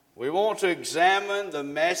We want to examine the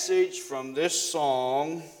message from this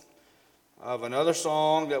song of another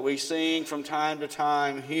song that we sing from time to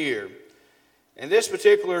time here. And this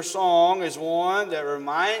particular song is one that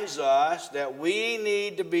reminds us that we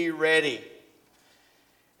need to be ready.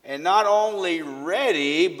 And not only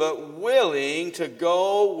ready, but willing to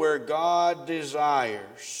go where God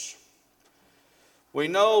desires. We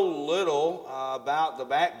know little about the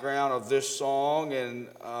background of this song and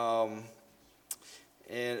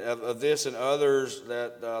of this and others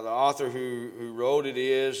that the author who wrote it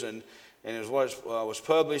is, and it was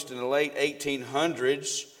published in the late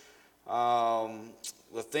 1800s.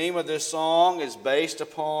 The theme of this song is based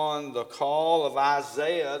upon the call of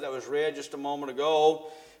Isaiah that was read just a moment ago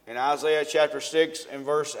in Isaiah chapter 6 and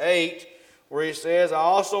verse 8, where he says, I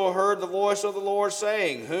also heard the voice of the Lord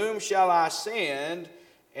saying, Whom shall I send,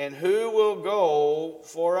 and who will go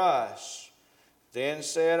for us? Then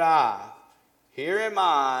said I, Here am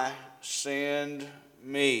I, send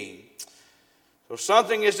me. So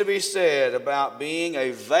something is to be said about being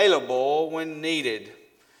available when needed.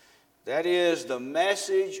 That is the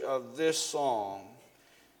message of this song.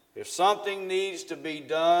 If something needs to be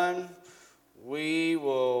done, we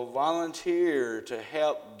will volunteer to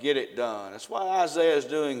help get it done. That's what Isaiah is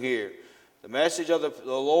doing here. The message of the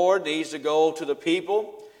Lord needs to go to the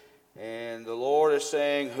people, and the Lord is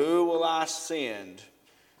saying, Who will I send?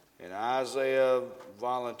 And Isaiah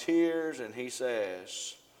volunteers, and he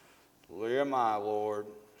says, Here am I, Lord,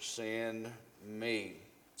 send me.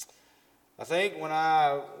 I think when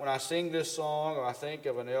I sing this song, I think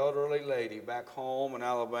of an elderly lady back home in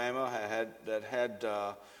Alabama that had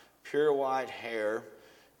pure white hair.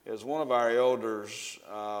 It was one of our elders'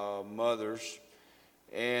 mothers.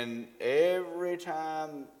 And every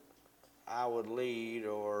time I would lead,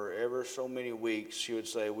 or ever so many weeks, she would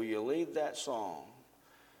say, Will you lead that song?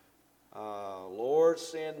 Lord,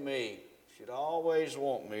 send me. She'd always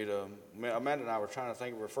want me to. Amanda and I were trying to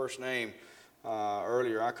think of her first name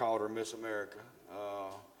earlier. I called her Miss America.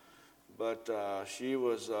 But she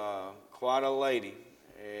was quite a lady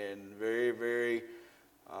and very, very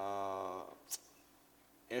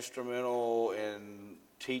instrumental in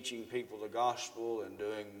teaching people the gospel and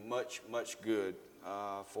doing much, much good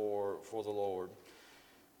for the Lord.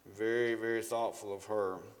 Very, very thoughtful of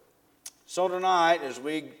her. So tonight, as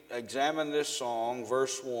we examine this song,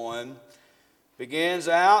 verse 1 begins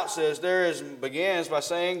by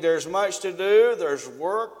saying, There's much to do, there's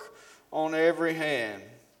work on every hand.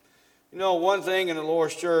 You know, one thing in the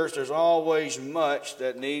Lord's church, there's always much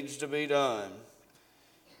that needs to be done.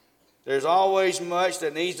 There's always much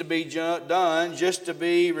that needs to be done just to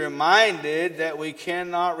be reminded that we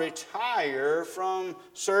cannot retire from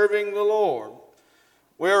serving the Lord.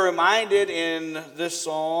 We're reminded in this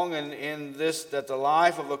song and in this that the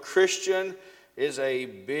life of a Christian is a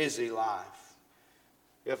busy life.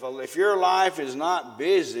 If your life is not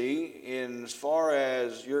busy in as far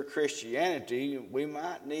as your Christianity, we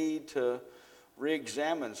might need to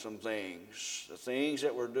re-examine some things, the things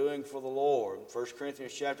that we're doing for the Lord. 1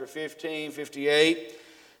 Corinthians chapter 15, 58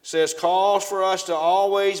 says, calls for us to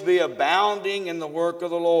always be abounding in the work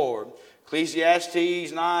of the Lord.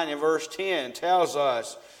 Ecclesiastes 9 and verse 10 tells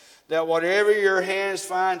us that whatever your hands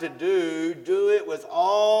find to do, do it with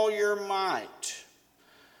all your might.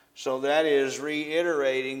 So that is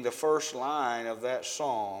reiterating the first line of that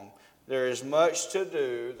song. There is much to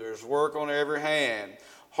do. There's work on every hand.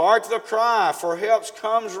 Hark the cry for help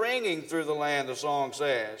comes ringing through the land, the song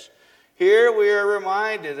says. Here we are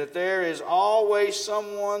reminded that there is always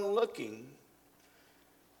someone looking.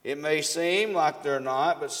 It may seem like they're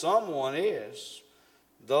not, but someone is.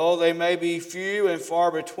 Though they may be few and far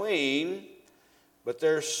between, but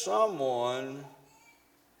there's someone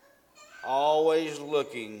always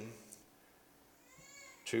looking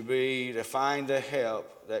to find the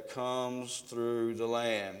help that comes through the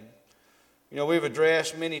land. You know, we've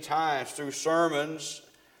addressed many times through sermons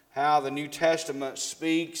how the New Testament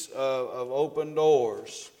speaks of open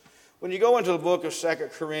doors. When you go into the book of 2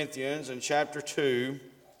 Corinthians in chapter 2,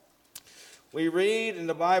 we read, and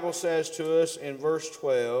the Bible says to us in verse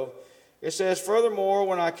 12, it says, Furthermore,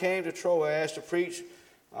 when I came to Troas to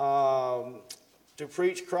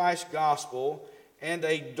preach Christ's gospel, and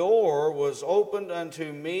a door was opened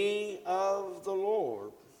unto me of the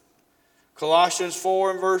Lord. Colossians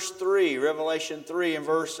 4 and verse 3, Revelation 3 and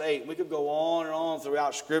verse 8. We could go on and on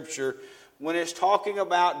throughout Scripture when it's talking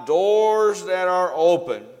about doors that are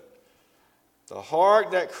open. The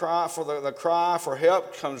heart that the cry for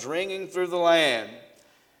help comes ringing through the land.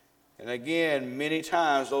 And again, many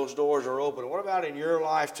times those doors are open. What about in your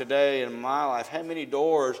life today and my life? How many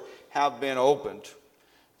doors have been opened?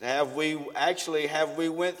 Have we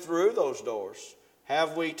went through those doors?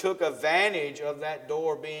 Have we took advantage of that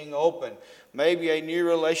door being open? Maybe a new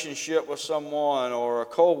relationship with someone, or a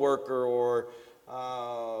coworker, or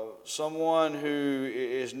someone who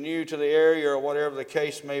is new to the area, or whatever the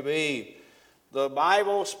case may be. The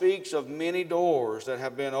Bible speaks of many doors that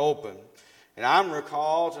have been opened. And I'm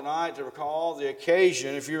recalled tonight to recall the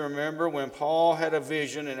occasion, if you remember, when Paul had a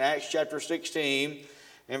vision in Acts chapter 16,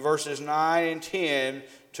 in verses 9 and 10,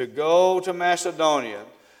 to go to Macedonia.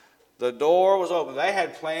 The door was open. They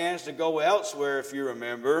had plans to go elsewhere, if you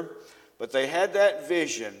remember, but they had that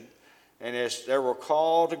vision, and as they were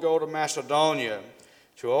called to go to Macedonia,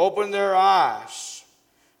 to open their eyes.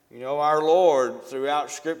 You know, our Lord,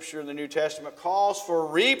 throughout Scripture in the New Testament, calls for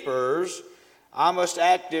reapers. I must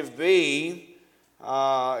active be, in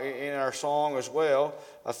our song as well.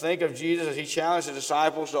 I think of Jesus as he challenged the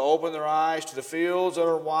disciples to open their eyes to the fields that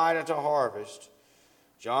are wide unto harvest.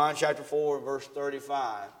 John chapter 4, verse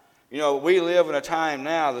 35. You know, we live in a time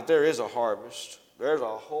now that there is a harvest. There's a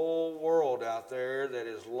whole world out there that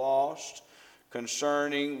is lost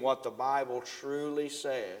concerning what the Bible truly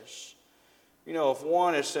says. You know, if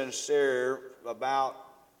one is sincere about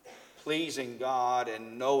pleasing God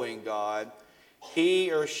and knowing God,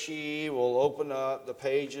 he or she will open up the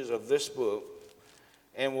pages of this book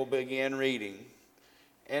and will begin reading.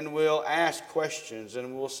 And will ask questions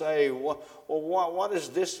and will say, what does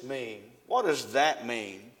this mean? What does that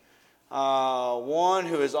mean? One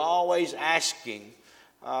who is always asking.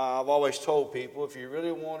 I've always told people, if you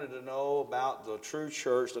really wanted to know about the true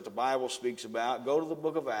church that the Bible speaks about, go to the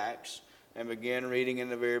book of Acts and begin reading in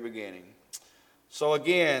the very beginning. So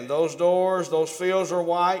again, those doors, those fields are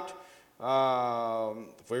white.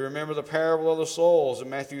 If we remember the parable of the souls in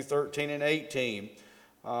Matthew 13 and 18.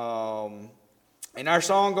 And our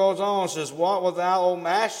song goes on, says, what wilt thou, O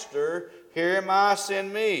Master, here am I,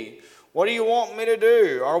 send me. What do you want me to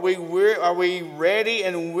do? Are we ready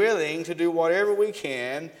and willing to do whatever we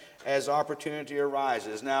can as opportunity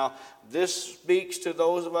arises? Now, this speaks to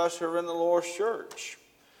those of us who are in the Lord's church.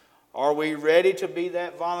 Are we ready to be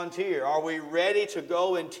that volunteer? Are we ready to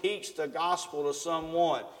go and teach the gospel to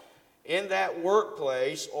someone in that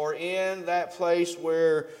workplace or in that place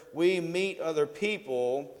where we meet other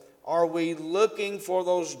people? Are we looking for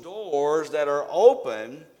those doors that are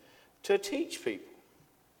open to teach people?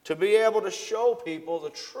 To be able to show people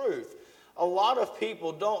the truth. A lot of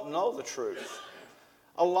people don't know the truth.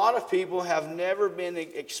 A lot of people have never been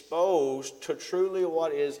exposed to truly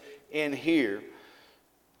what is in here.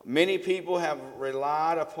 Many people have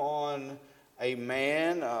relied upon a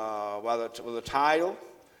man with a title,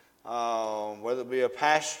 whether it be a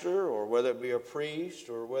pastor or whether it be a priest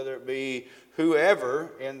or whether it be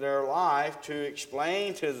whoever in their life, to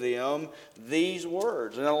explain to them these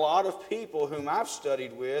words. And a lot of people whom I've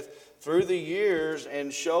studied with through the years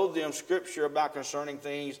and showed them Scripture about concerning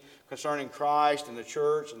things concerning Christ and the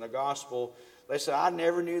church and the gospel, they say, I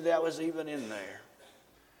never knew that was even in there.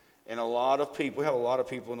 And we have a lot of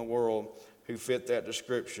people in the world who fit that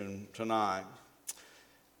description tonight.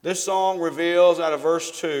 This song reveals out of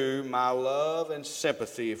verse 2 my love and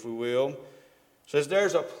sympathy, if we will. It says,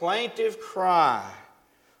 there's a plaintive cry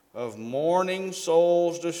of mourning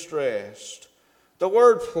souls distressed. The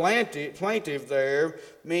word plaintive there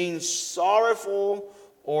means sorrowful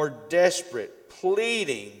or desperate,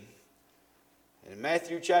 pleading. In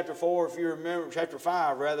Matthew chapter 4, if you remember, chapter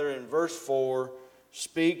 5 rather, in verse 4,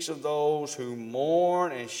 speaks of those who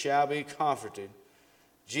mourn and shall be comforted.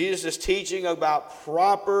 Jesus is teaching about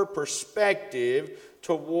proper perspective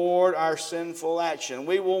toward our sinful action.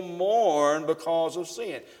 We will mourn because of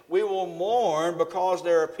sin. We will mourn because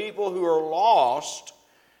there are people who are lost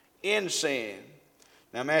in sin.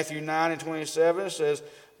 Now Matthew 9 and 27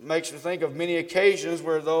 makes me think of many occasions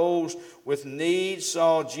where those with needs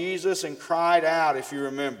saw Jesus and cried out, if you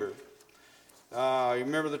remember. You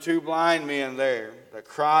remember the two blind men there that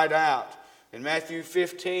cried out. In Matthew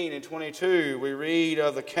 15 and 22, we read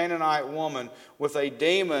of the Canaanite woman with a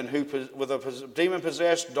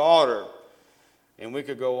demon-possessed daughter. And we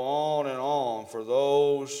could go on for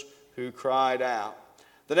those who cried out.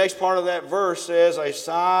 The next part of that verse says, a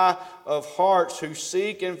sigh of hearts who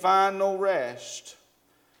seek and find no rest.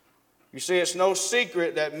 You see, it's no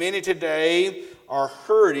secret that many today are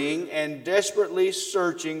hurting and desperately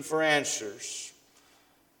searching for answers.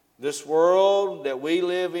 This world that we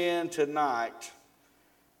live in tonight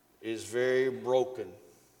is very broken.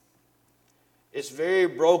 It's very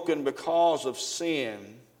broken because of sin,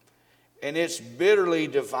 and it's bitterly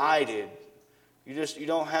divided. You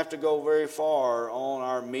don't have to go very far on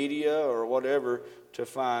our media or whatever to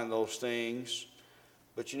find those things.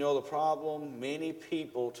 But you know the problem? Many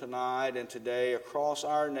people tonight and today across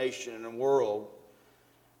our nation and the world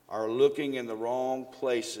are looking in the wrong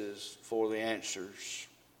places for the answers.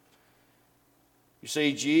 You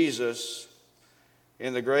see, Jesus,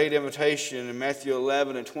 in the great invitation in Matthew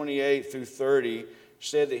 11 and 28 through 30,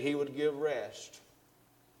 said that he would give rest.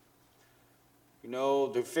 You know,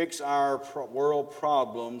 to fix our world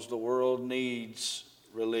problems, the world needs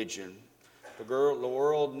religion. The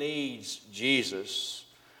world needs Jesus.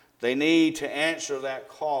 They need to answer that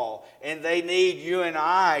call. And they need you and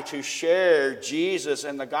I to share Jesus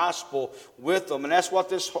and the gospel with them. And that's what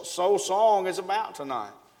this whole song is about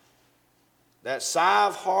tonight. That sigh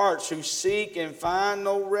of hearts who seek and find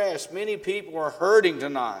no rest. Many people are hurting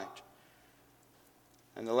tonight.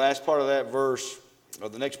 And the last part of that verse, or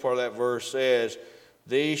the next part of that verse says,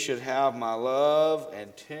 "These should have my love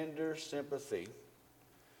and tender sympathy."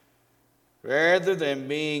 Rather than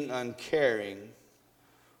being uncaring,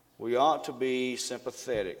 we ought to be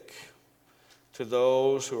sympathetic to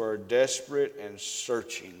those who are desperate and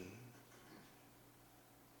searching.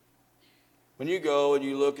 When you go and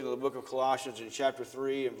you look into the book of Colossians in chapter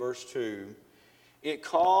 3 and verse 2, it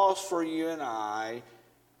calls for you and I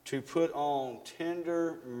to put on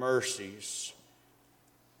tender mercies.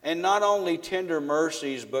 And not only tender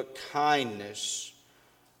mercies, but kindness,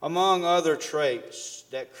 among other traits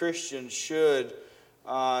that Christians should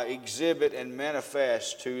exhibit and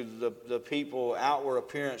manifest to the people, outward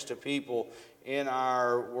appearance to people in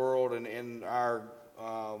our world and in our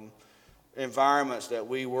environments that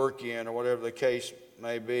we work in, or whatever the case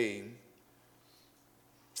may be.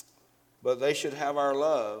 But they should have our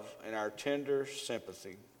love and our tender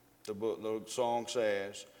sympathy. The song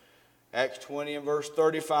says, Acts 20 and verse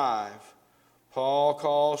 35, Paul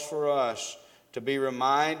calls for us to be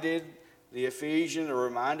reminding the Ephesian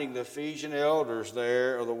elders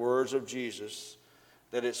there of the words of Jesus,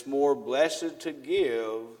 that it's more blessed to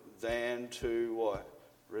give than to what?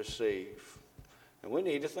 Receive. And we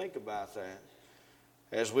need to think about that.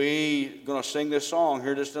 As we going to sing this song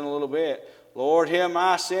here just in a little bit, Lord, here am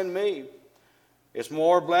I, send me. It's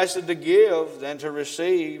more blessed to give than to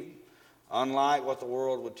receive, unlike what the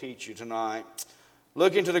world would teach you tonight.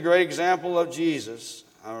 Looking to the great example of Jesus,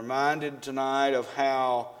 I'm reminded tonight of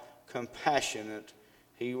how compassionate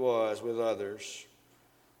he was with others.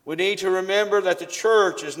 We need to remember that the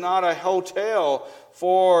church is not a hotel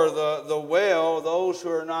for the well, those who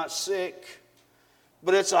are not sick,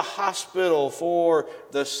 but it's a hospital for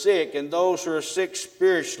the sick and those who are sick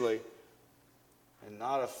spiritually. And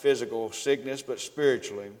not a physical sickness, but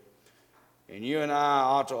spiritually. And you and I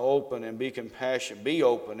ought to be open and be compassionate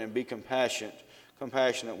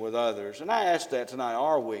with others. And I ask that tonight,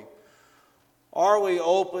 are we? Are we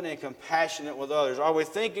open and compassionate with others? Are we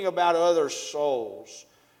thinking about other souls?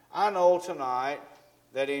 I know tonight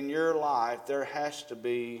that in your life there has to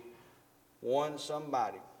be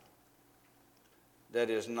somebody that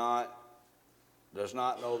does not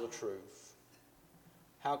know the truth.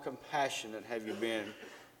 How compassionate have you been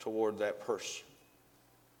toward that person?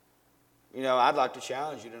 You know, I'd like to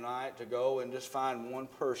challenge you tonight to go and just find one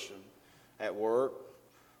person at work,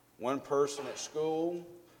 one person at school,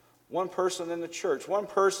 one person in the church, one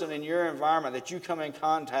person in your environment that you come in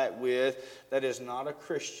contact with that is not a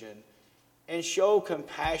Christian, and show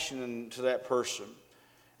compassion to that person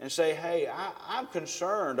and say, hey, I'm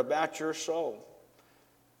concerned about your soul.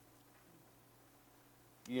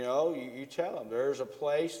 You know, you tell them there's a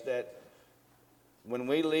place that when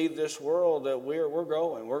we leave this world that we're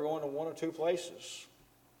going. We're going to one or two places.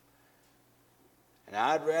 And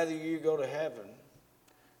I'd rather you go to heaven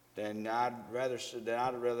than I'd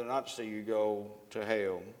rather not see you go to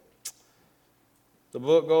hell. The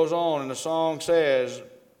book goes on and the song says,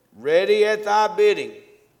 ready at thy bidding,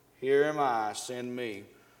 here am I, send me.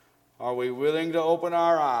 Are we willing to open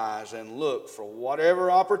our eyes and look for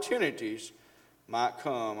whatever opportunities might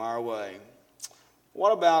come our way?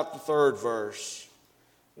 What about the third verse?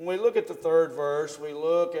 When we look at the third verse, we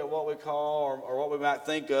look at what we call, or what we might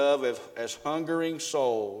think of as hungering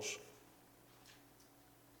souls.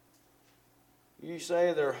 You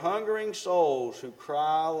say they're hungering souls who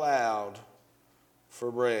cry aloud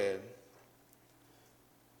for bread.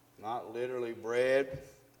 Not literally bread,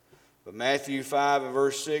 but Matthew 5 and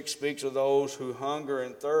verse 6 speaks of those who hunger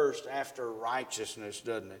and thirst after righteousness,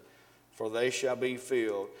 doesn't it? For they shall be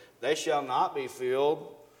filled. They shall not be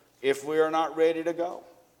filled if we are not ready to go.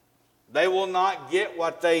 They will not get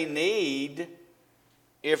what they need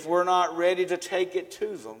if we're not ready to take it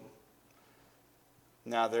to them.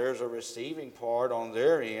 Now, there's a receiving part on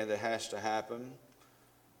their end that has to happen.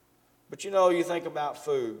 But you know, you think about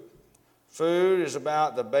food. Food is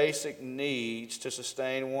about the basic needs to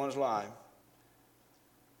sustain one's life.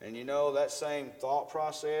 And you know, that same thought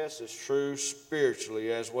process is true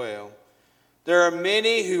spiritually as well. There are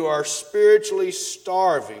many who are spiritually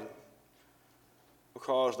starving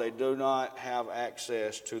because they do not have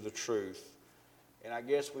access to the truth. And I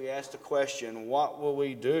guess we ask the question, what will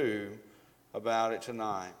we do about it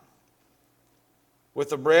tonight? With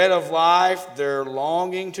the bread of life, they're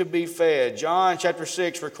longing to be fed. John chapter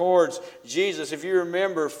 6 records Jesus, if you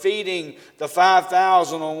remember, feeding the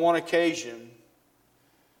 5,000 on one occasion.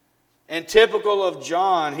 And typical of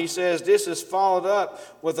John, he says this is followed up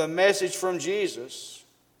with a message from Jesus.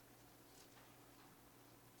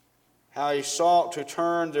 How he sought to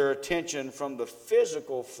turn their attention from the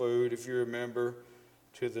physical food, if you remember,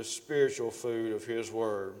 to the spiritual food of his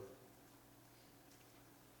word.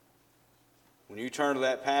 When you turn to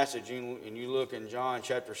that passage and you look in John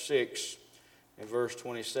chapter 6 and verse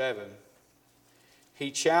 27,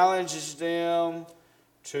 he challenges them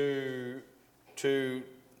to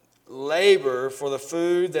labor for the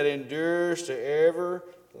food that endures to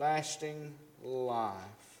everlasting life.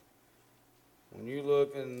 When you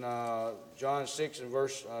look in John 6 and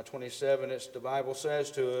verse 27, the Bible says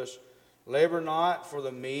to us, labor not for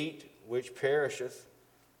the meat which perisheth,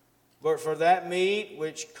 but for that meat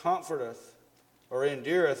which comforteth, or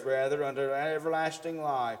endureth rather, unto everlasting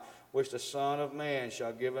life, which the Son of Man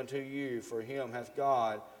shall give unto you, for him hath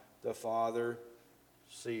God the Father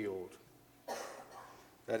sealed.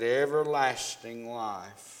 That everlasting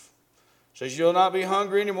life. Says you'll not be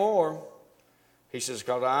hungry anymore. He says,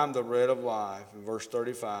 because I'm the bread of life, in verse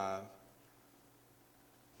 35.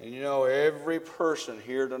 And you know, every person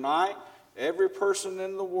here tonight, every person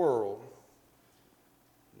in the world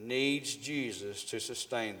needs Jesus to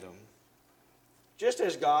sustain them. Just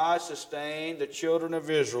as God sustained the children of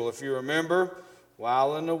Israel, if you remember,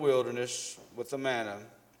 while in the wilderness with the manna.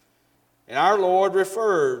 And our Lord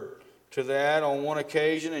referred to that on one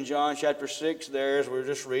occasion in John chapter 6 there, as we were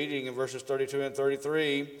just reading in verses 32 and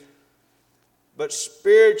 33. But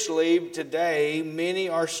spiritually today, many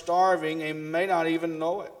are starving and may not even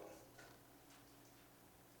know it.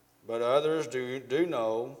 But others do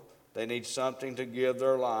know they need something to give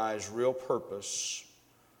their lives real purpose,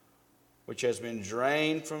 which has been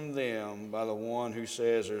drained from them by the one who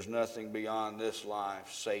says there's nothing beyond this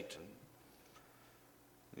life, Satan.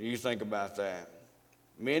 You think about that.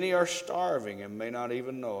 Many are starving and may not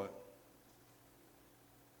even know it.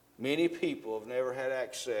 Many people have never had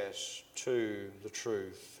access to the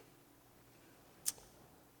truth.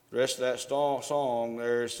 The rest of that song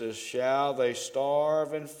there says, shall they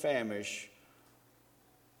starve and famish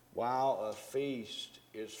while a feast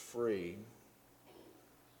is free?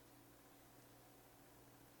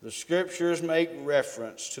 The scriptures make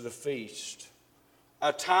reference to the feast,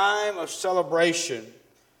 a time of celebration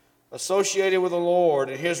associated with the Lord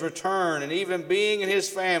and his return and even being in his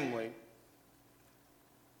family.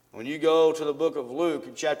 When you go to the book of Luke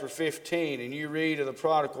in chapter 15 and you read of the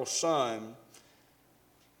prodigal son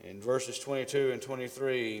in verses 22 and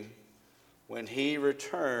 23, when he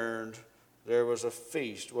returned, there was a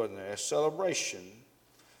feast, wasn't there? A celebration.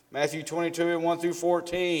 Matthew 22 and 1 through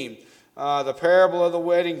 14, the parable of the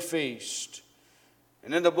wedding feast.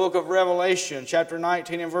 And in the book of Revelation, chapter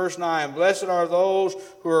 19 and verse 9, blessed are those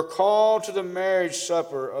who are called to the marriage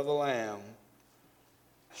supper of the Lamb.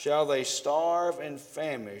 Shall they starve and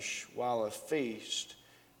famish while a feast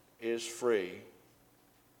is free?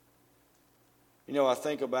 You know, I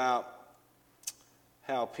think about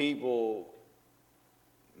how people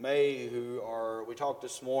we talked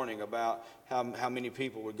this morning about how many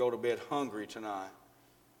people would go to bed hungry tonight.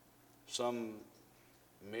 Some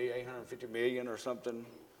 850 million or something.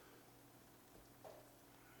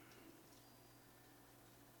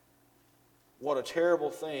 What a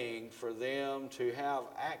terrible thing for them to have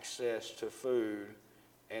access to food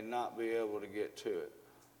and not be able to get to it.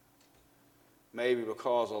 Maybe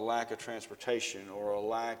because of lack of transportation or a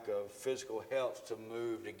lack of physical health to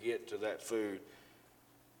move to get to that food.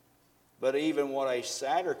 But even what a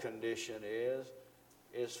sadder condition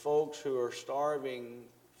is folks who are starving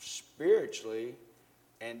spiritually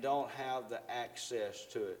and don't have the access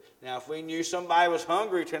to it. Now, if we knew somebody was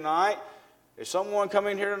hungry tonight, if someone come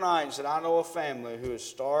in here tonight and said, I know a family who is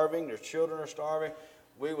starving, their children are starving,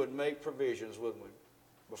 we would make provisions, wouldn't we?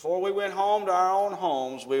 Before we went home to our own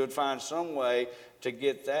homes, we would find some way to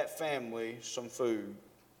get that family some food.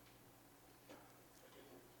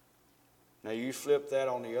 Now, you flip that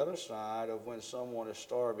on the other side of when someone is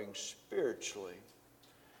starving spiritually.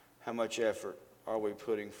 How much effort are we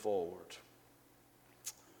putting forward?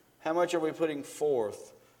 How much are we putting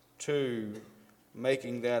forth to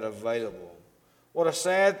making that available. What a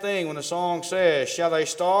sad thing when the song says, shall they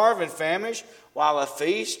starve and famish while a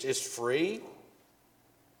feast is free?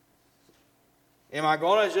 Am I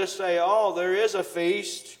going to just say, oh, there is a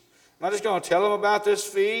feast? Am I just going to tell them about this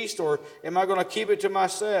feast, or am I going to keep it to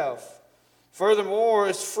myself? Furthermore,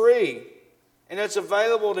 it's free, and it's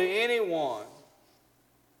available to anyone.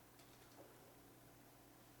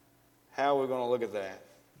 How are we going to look at that?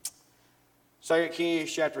 2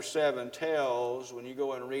 Kings chapter 7 tells, when you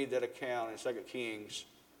go and read that account in 2 Kings,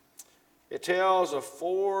 it tells of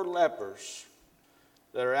 4 lepers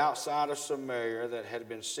that are outside of Samaria that had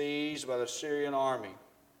been seized by the Syrian army.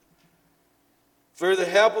 Through the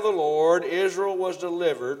help of the Lord, Israel was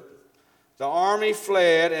delivered. The army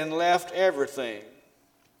fled and left everything.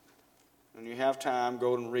 When you have time,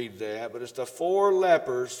 go and read that. But it's the 4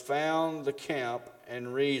 lepers found the camp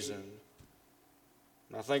and reasoned.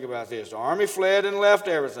 Now think about this. The army fled and left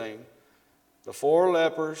everything. The 4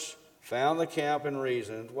 lepers found the camp and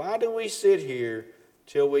reasoned, why do we sit here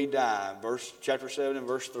till we die? Chapter 7 and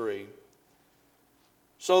verse 3.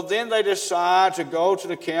 So then they decide to go to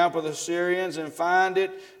the camp of the Syrians and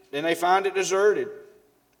they find it deserted.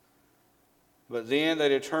 But then they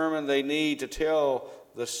determine they need to tell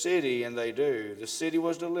the city, and they do. The city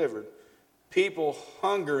was delivered. People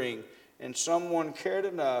hungering, and someone cared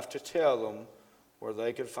enough to tell them where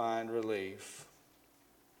they could find relief.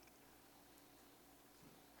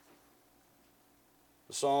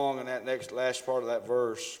 The song in that last part of that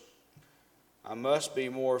verse, I must be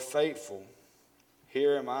more faithful.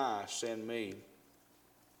 Here am I, send me.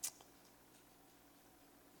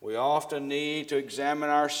 We often need to examine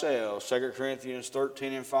ourselves. 2 Corinthians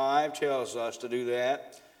 13 and 5 tells us to do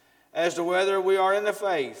that, as to whether we are in the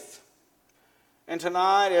faith. And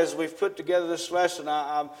tonight, as we've put together this lesson,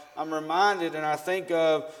 I'm reminded and I think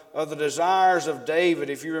of the desires of David,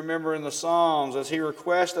 if you remember in the Psalms, as he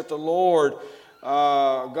requests that the Lord,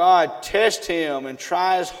 God, test him and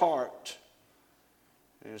try his heart.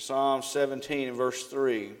 In Psalm 17 and verse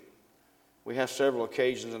 3, we have several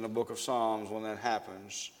occasions in the book of Psalms when that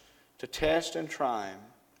happens, to test and try him.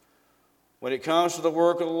 When it comes to the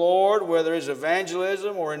work of the Lord, whether it's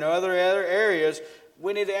evangelism or in other areas,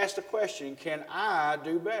 we need to ask the question, can I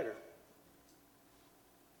do better?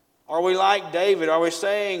 Are we like David? Are we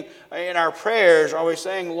saying in our prayers, are we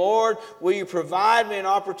saying, Lord, will you provide me an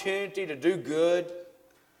opportunity to do good?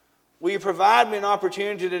 Will you provide me an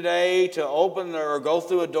opportunity today to open or go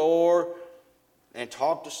through a door and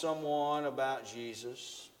talk to someone about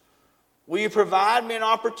Jesus? Will you provide me an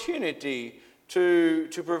opportunity to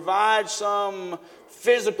provide some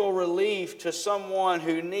physical relief to someone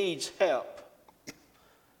who needs help?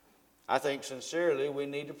 I think sincerely we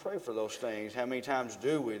need to pray for those things. How many times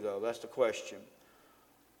do we, though? That's the question.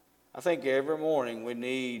 I think every morning we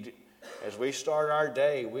need, as we start our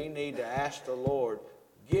day, we need to ask the Lord,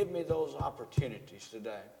 give me those opportunities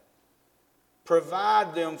today.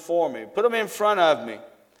 Provide them for me. Put them in front of me.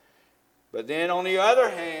 But then on the other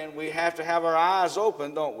hand, we have to have our eyes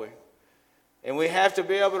open, don't we? And we have to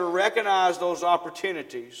be able to recognize those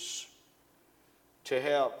opportunities to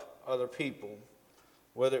help other people,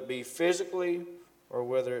 whether it be physically or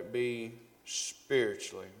whether it be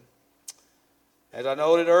spiritually. As I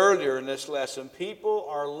noted earlier in this lesson, people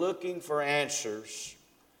are looking for answers.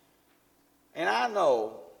 And I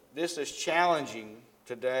know this is challenging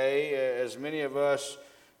today, as many of us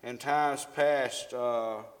in times past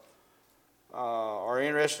are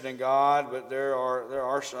interested in God, but there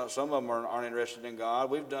are some of them aren't interested in God.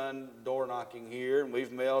 We've done door knocking here, and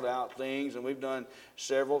we've mailed out things, and we've done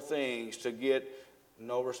several things to get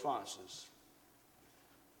no responses.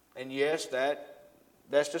 And yes,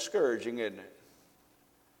 that's discouraging, isn't it?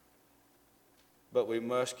 But we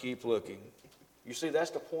must keep looking. You see, that's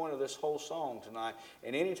the point of this whole song tonight.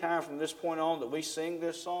 And any time from this point on that we sing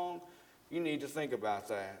this song, you need to think about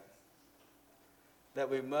that. That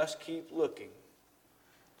we must keep looking.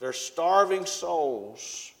 They're starving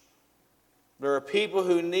souls. There are people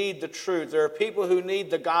who need the truth. There are people who need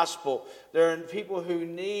the gospel. There are people who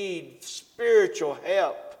need spiritual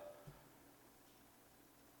help.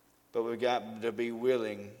 But we've got to be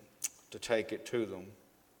willing to take it to them.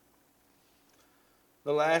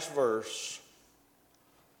 The last verse.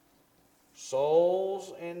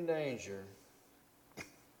 Souls in danger.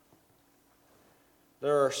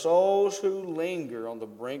 There are souls who linger on the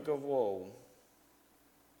brink of woe.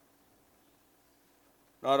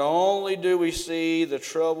 Not only do we see the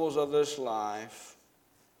troubles of this life,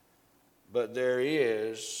 but there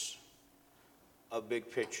is a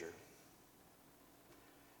big picture.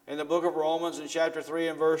 In the book of Romans in chapter 3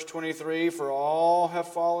 and verse 23, for all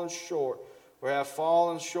have fallen short We have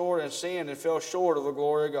fallen short and sinned and fell short of the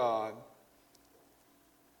glory of God.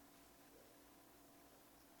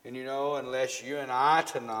 And you know, unless you and I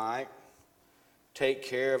tonight take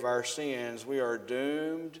care of our sins, we are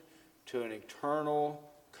doomed to an eternal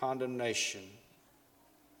condemnation.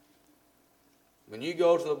 When you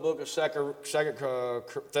go to the book of Second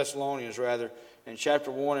Thessalonians, in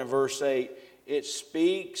chapter 1 and verse 8, it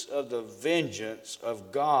speaks of the vengeance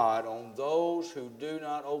of God on those who do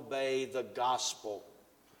not obey the gospel.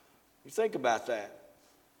 You think about that.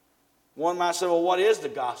 One might say, well, what is the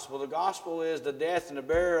gospel? The gospel is the death and the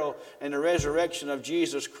burial and the resurrection of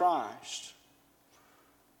Jesus Christ.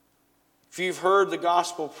 If you've heard the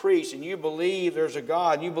gospel preached and you believe there's a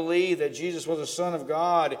God, and you believe that Jesus was the Son of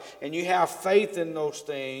God, and you have faith in those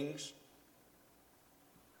things,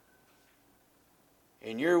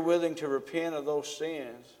 and you're willing to repent of those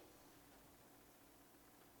sins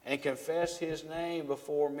and confess His name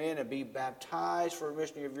before men and be baptized for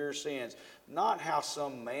remission of your sins, not how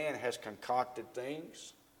some man has concocted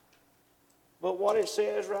things, but what it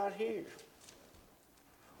says right here.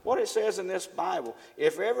 What it says in this Bible.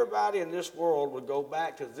 If everybody in this world would go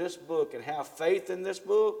back to this book and have faith in this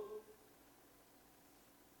book,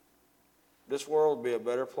 this world would be a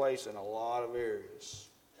better place in a lot of areas.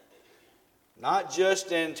 Not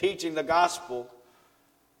just in teaching the gospel,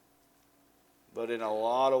 but in a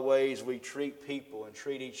lot of ways we treat people and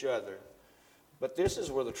treat each other. But this is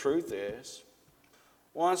where the truth is.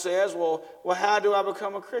 One says, well, how do I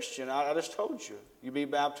become a Christian? I just told you. You be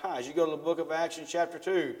baptized. You go to the book of Acts chapter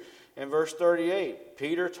 2 and verse 38.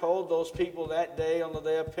 Peter told those people that day on the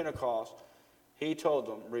day of Pentecost, he told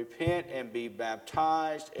them, repent and be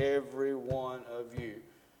baptized, every one of you.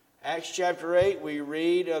 Acts chapter 8, we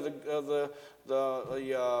read of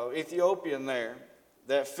the Ethiopian there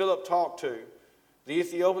that Philip talked to. The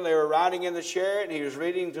Ethiopian, they were riding in the chariot, and he was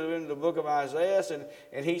reading to him the book of Isaiah,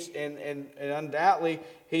 and undoubtedly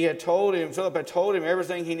Philip had told him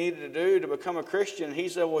everything he needed to do to become a Christian. And he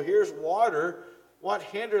said, well, here's water. What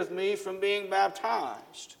hindereth me from being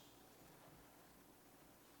baptized?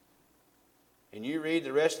 And you read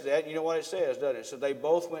the rest of that, and you know what it says, doesn't it? So they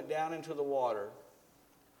both went down into the water.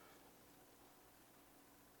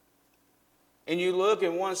 And you look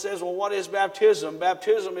and one says, well, what is baptism?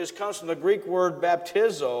 Baptism comes from the Greek word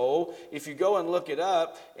baptizo. If you go and look it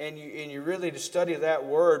up and you really study that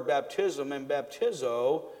word baptism and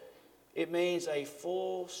baptizo, it means a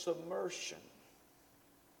full submersion.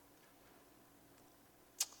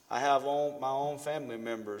 I have my own family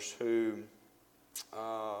members who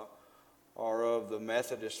are of the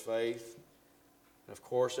Methodist faith. And of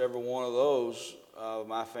course, every one of those of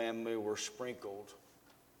my family were sprinkled.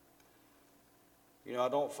 You know, I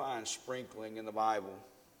don't find sprinkling in the Bible.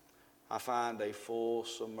 I find a full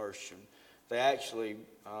submersion. They actually,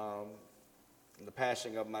 in the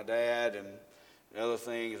passing of my dad and other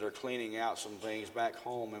things, they're cleaning out some things back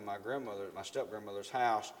home in my step-grandmother's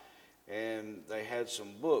house, and they had some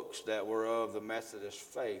books that were of the Methodist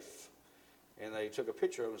faith. And they took a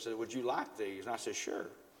picture of them and said, would you like these? And I said, sure.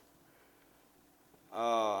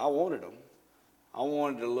 I wanted them. I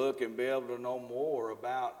wanted to look and be able to know more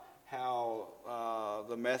about how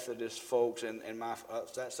the Methodist folks and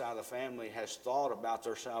that side of the family has thought about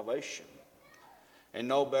their salvation. And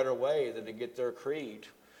no better way than to get their creed.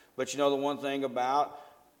 But you know the one thing about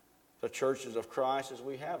the churches of Christ is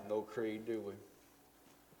we have no creed, do we?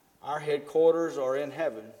 Our headquarters are in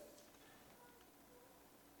heaven.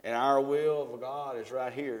 And our will of God is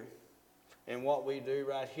right here. And what we do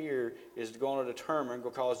right here is going to determine,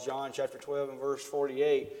 because John chapter 12 and verse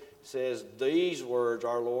 48 says, these words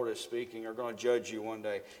our Lord is speaking are going to judge you one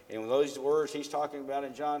day. And those words he's talking about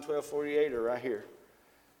in John 12:48 are right here.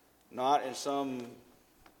 Not in some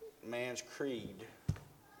man's creed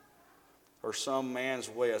or some man's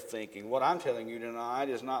way of thinking. What I'm telling you tonight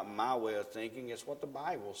is not my way of thinking. It's what the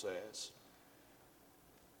Bible says.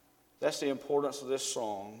 That's the importance of this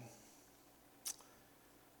song.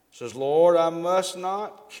 It says, Lord, I must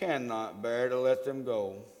not, cannot bear to let them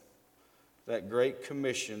go. That great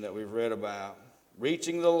commission that we've read about.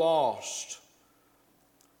 Reaching the lost.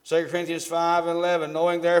 2 Corinthians 5:11,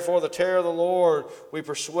 knowing therefore the terror of the Lord, we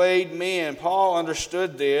persuade men. Paul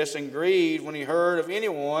understood this and grieved when he heard of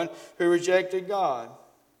anyone who rejected God.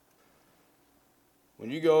 When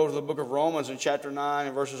you go to the book of Romans in chapter 9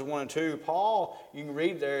 and verses 1 and 2, Paul, you can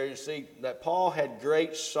read there and see that Paul had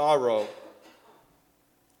great sorrow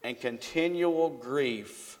and continual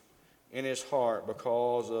grief in his heart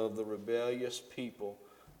because of the rebellious people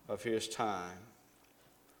of his time.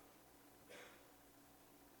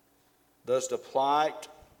 Does the plight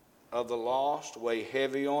of the lost weigh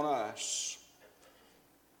heavy on us?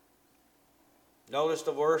 Notice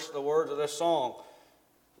the words of this song.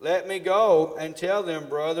 Let me go and tell them,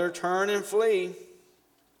 brother, turn and flee.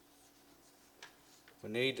 We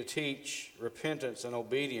need to teach repentance and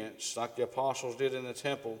obedience like the apostles did in the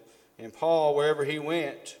temple. And Paul, wherever he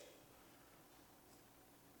went.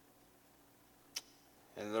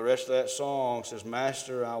 And the rest of that song says,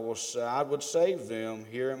 Master, I would save them.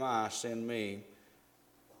 Here am I, send me.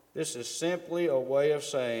 This is simply a way of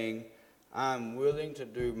saying, I'm willing to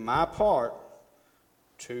do my part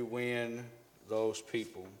to win those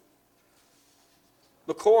people.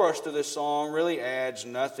 The chorus to this song really adds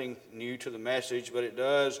nothing new to the message, but it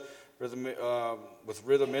does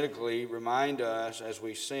rhythmically remind us as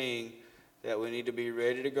we sing that we need to be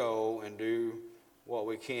ready to go and do what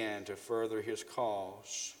we can to further His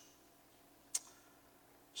cause.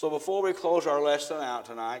 So before we close our lesson out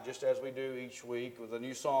tonight, just as we do each week with a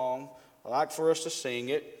new song, I'd like for us to sing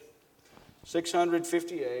it.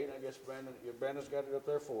 658, I guess Brandon's got it up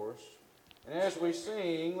there for us. And as we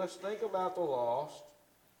sing, let's think about the lost.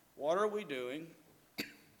 What are we doing?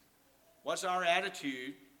 What's our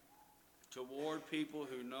attitude toward people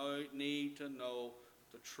who need to know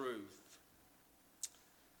the truth?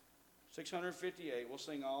 658, we'll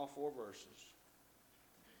sing all 4 verses.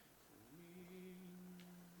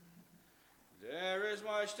 There is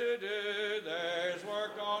much to do, there's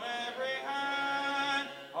work on every hand.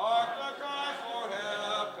 Hark, the cry for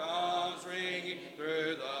help comes ringing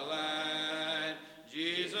through the land.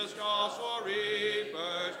 Jesus calls for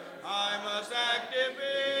reapers, I must active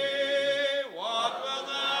be. What wilt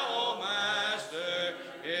thou, O Master?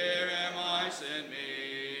 Here am I, send me.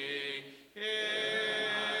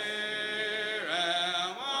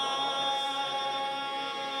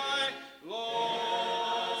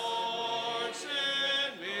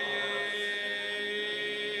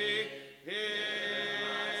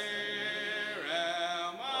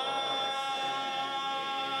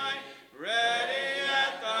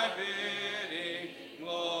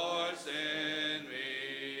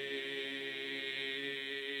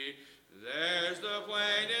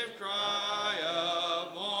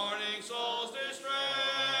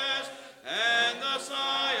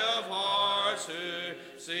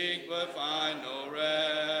 Seek but find no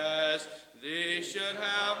rest. These should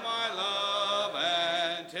have my love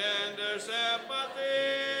and tender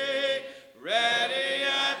sympathy. Ready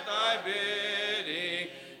at thy bidding,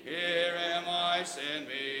 here am I, send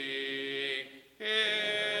me. Here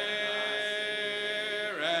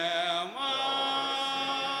am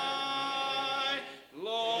I,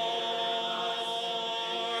 Lord,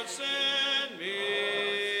 send me.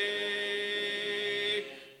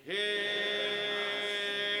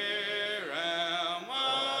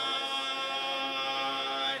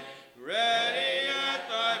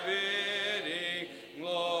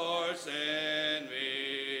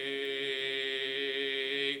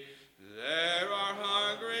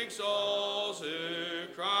 Souls who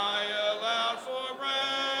cry aloud for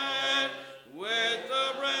bread, with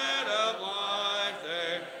the bread of life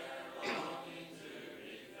they're longing to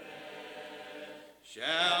be fed.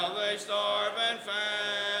 Shall they starve and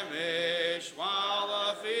famish while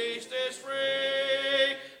the feast is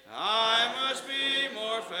free? I must be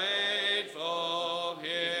more faithful.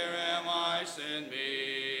 Here am I, send me.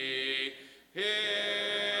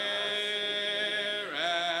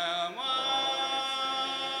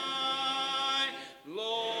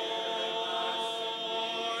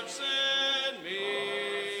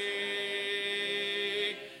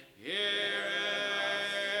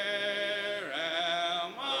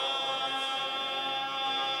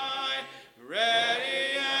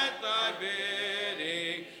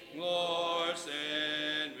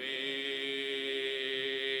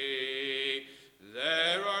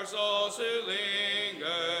 Souls who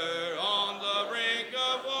linger on the brink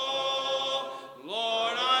of woe,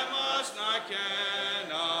 Lord, I must not,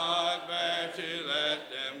 cannot bear to let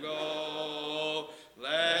them go.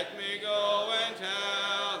 Let me go and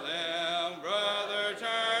tell them, brother,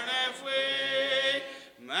 turn and flee.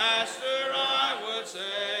 Master, I would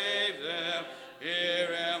save them.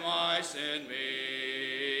 Here am I, send me.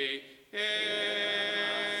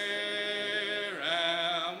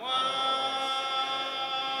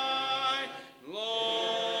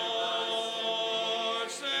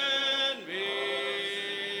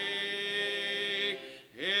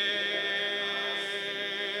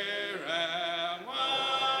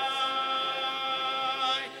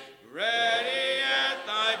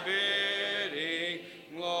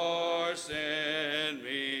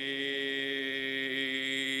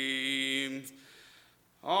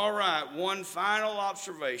 All right, one final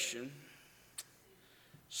observation.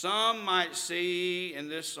 Some might see in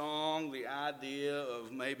this song the idea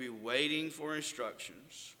of maybe waiting for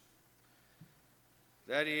instructions.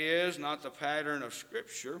 That is not the pattern of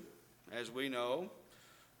Scripture, as we know,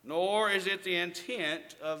 nor is it the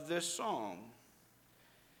intent of this song.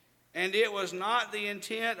 And it was not the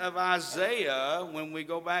intent of Isaiah, when we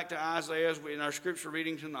go back to Isaiah in our Scripture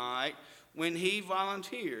reading tonight, when he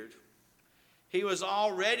volunteered. He was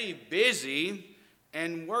already busy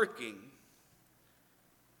and working.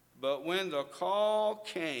 But when the call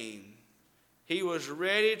came, he was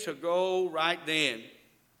ready to go right then.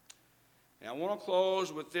 And I want to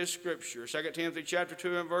close with this scripture, 2 Timothy chapter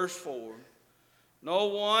 2 and verse 4. No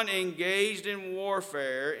one engaged in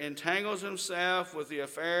warfare entangles himself with the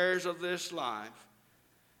affairs of this life,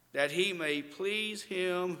 that he may please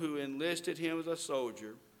him who enlisted him as a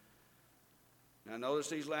soldier. Now notice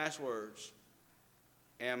these last words.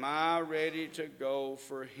 Am I ready to go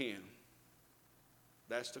for him?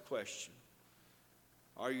 That's the question.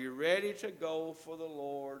 Are you ready to go for the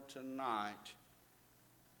Lord tonight?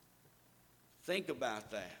 Think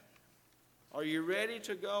about that. Are you ready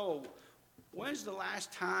to go? When's the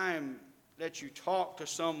last time that you talked to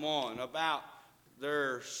someone about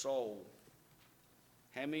their soul?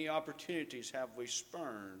 How many opportunities have we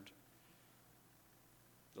spurned?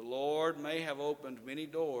 The Lord may have opened many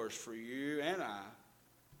doors for you and I,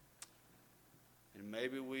 and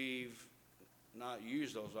maybe we've not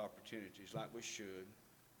used those opportunities like we should.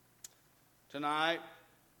 Tonight,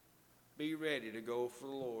 be ready to go for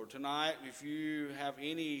the Lord. Tonight, if you have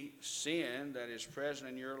any sin that is present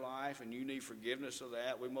in your life and you need forgiveness of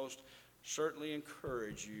that, we most certainly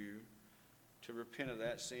encourage you to repent of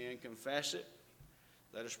that sin, confess it.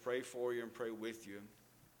 Let us pray for you and pray with you.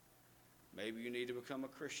 Maybe you need to become a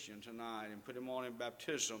Christian tonight and put him on in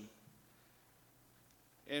baptism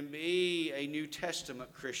and be a New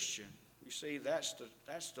Testament Christian. You see, that's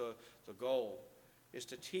the goal, is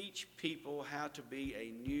to teach people how to be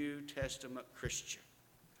a New Testament Christian.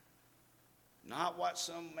 Not what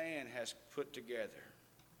some man has put together.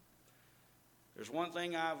 There's one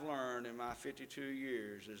thing I've learned in my 52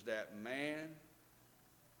 years is that man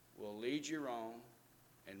will lead you wrong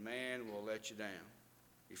and man will let you down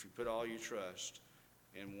if you put all your trust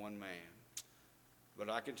in one man. But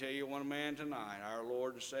I can tell you one man tonight, our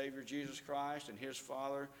Lord and Savior Jesus Christ and his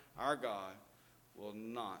Father, our God, will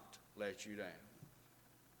not let you down.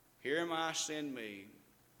 Here am I, send me.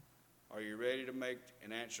 Are you ready to make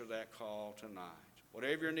and answer that call tonight?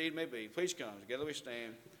 Whatever your need may be, please come. Together we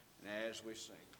stand and as we sing.